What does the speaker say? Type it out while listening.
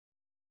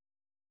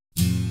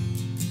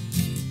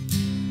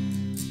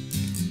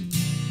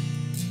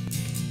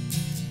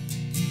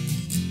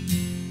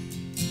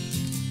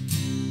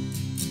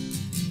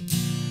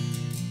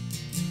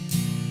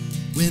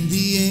When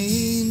the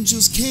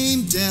angels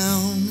came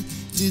down,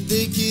 did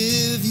they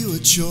give you a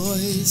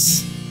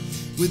choice?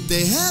 Would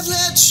they have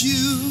let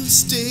you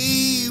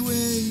stay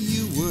where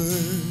you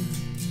were?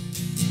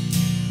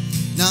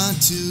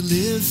 Not to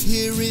live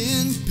here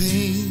in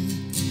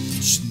pain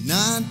should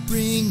not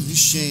bring you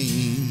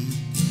shame,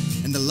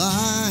 and the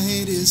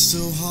light is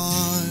so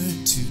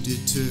hard to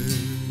deter.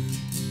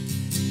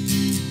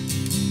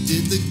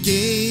 Did the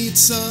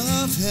gates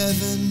of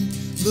heaven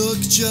look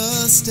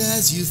just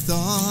as you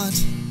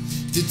thought?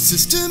 Did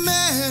Sister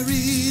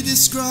Mary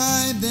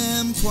describe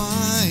them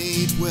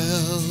quite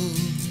well?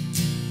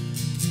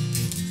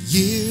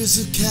 Years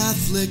of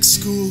Catholic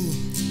school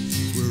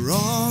were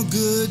all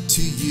good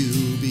to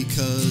you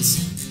because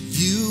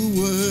you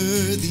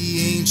were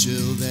the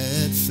angel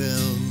that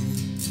fell.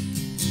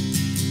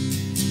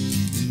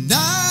 And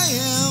I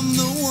am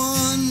the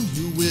one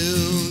who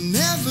will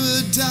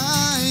never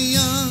die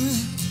young.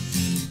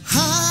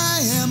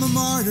 I am a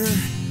martyr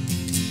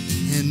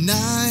and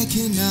I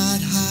cannot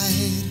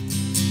hide.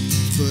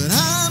 But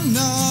I'm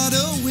not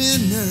a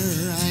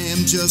winner, I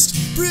am just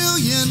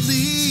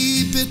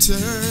brilliantly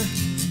bitter.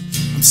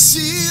 I'm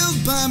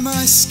sealed by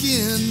my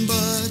skin,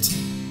 but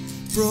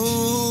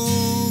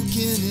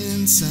broken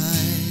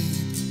inside.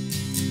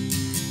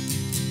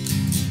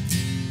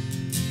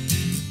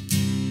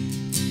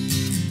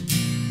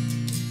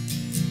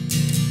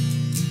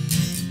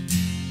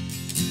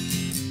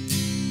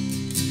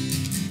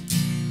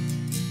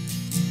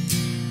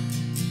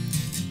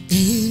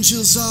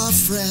 Angels are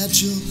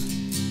fragile,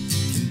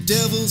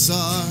 devils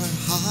are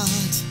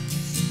hot,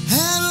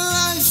 and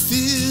life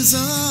is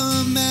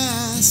a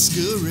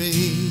masquerade.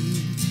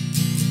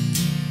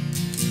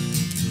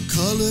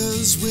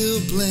 Colors will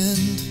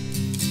blend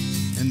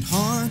and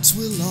hearts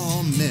will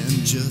all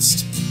mend.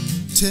 Just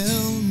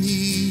tell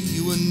me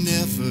you were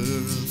never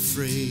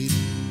afraid.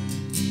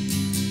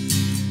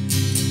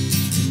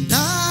 And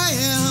I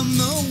am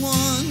the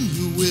one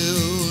who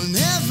will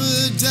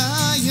never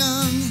die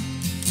young.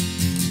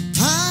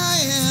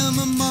 I am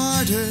a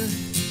martyr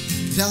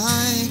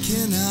I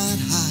cannot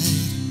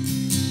hide,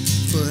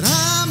 but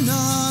I'm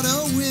not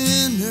a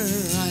winner,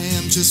 I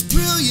am just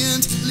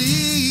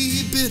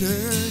brilliantly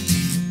bitter.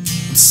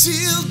 I'm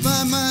sealed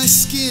by my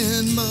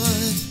skin,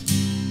 but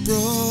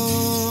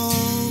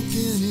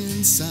broken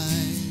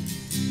inside.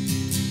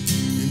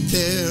 And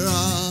there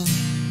are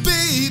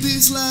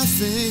babies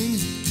laughing,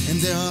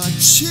 and there are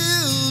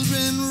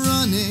children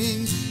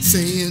running,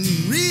 saying,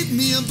 read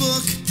me a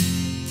book,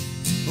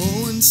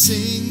 oh, and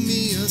sing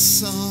me a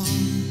song.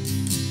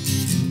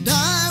 And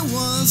I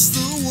was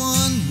the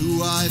one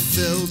who I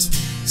felt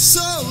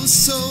so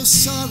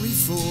sorry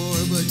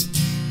for, but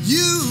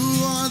you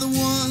are the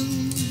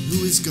one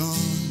who is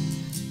gone.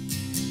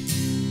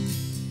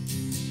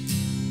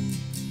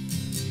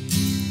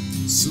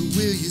 So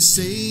will you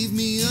save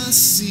me a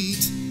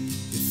seat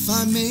if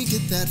I make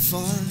it that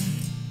far?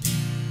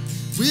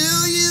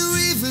 Will you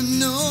even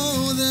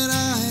know that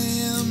I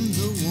am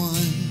the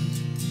one?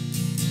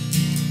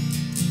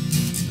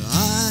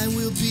 I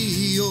will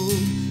be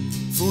old,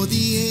 for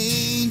the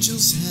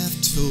angels have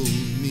told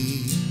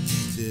me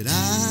that I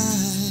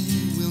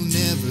will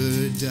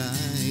never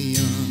die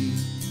young.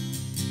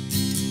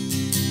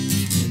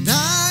 And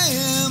I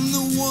am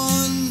the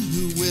one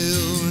who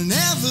will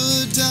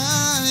never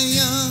die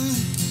young.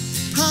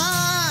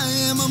 I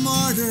am a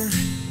martyr,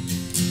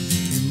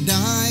 and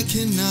I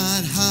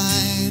cannot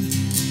hide.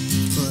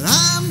 But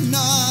I'm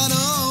not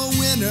a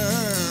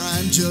winner,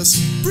 I'm just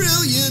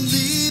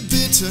brilliantly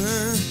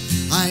bitter.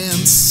 I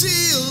am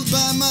sealed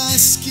by my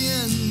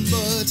skin,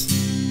 but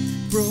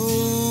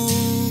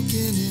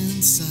broken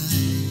inside.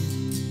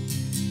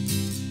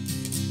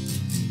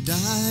 And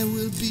I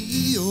will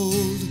be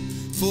old,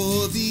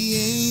 for the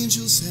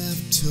angels have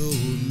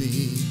told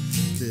me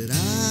that I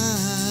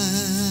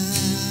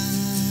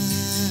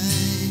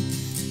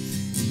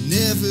will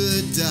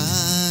never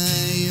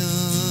die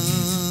young,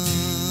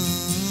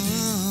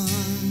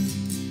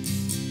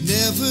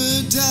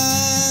 never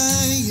die.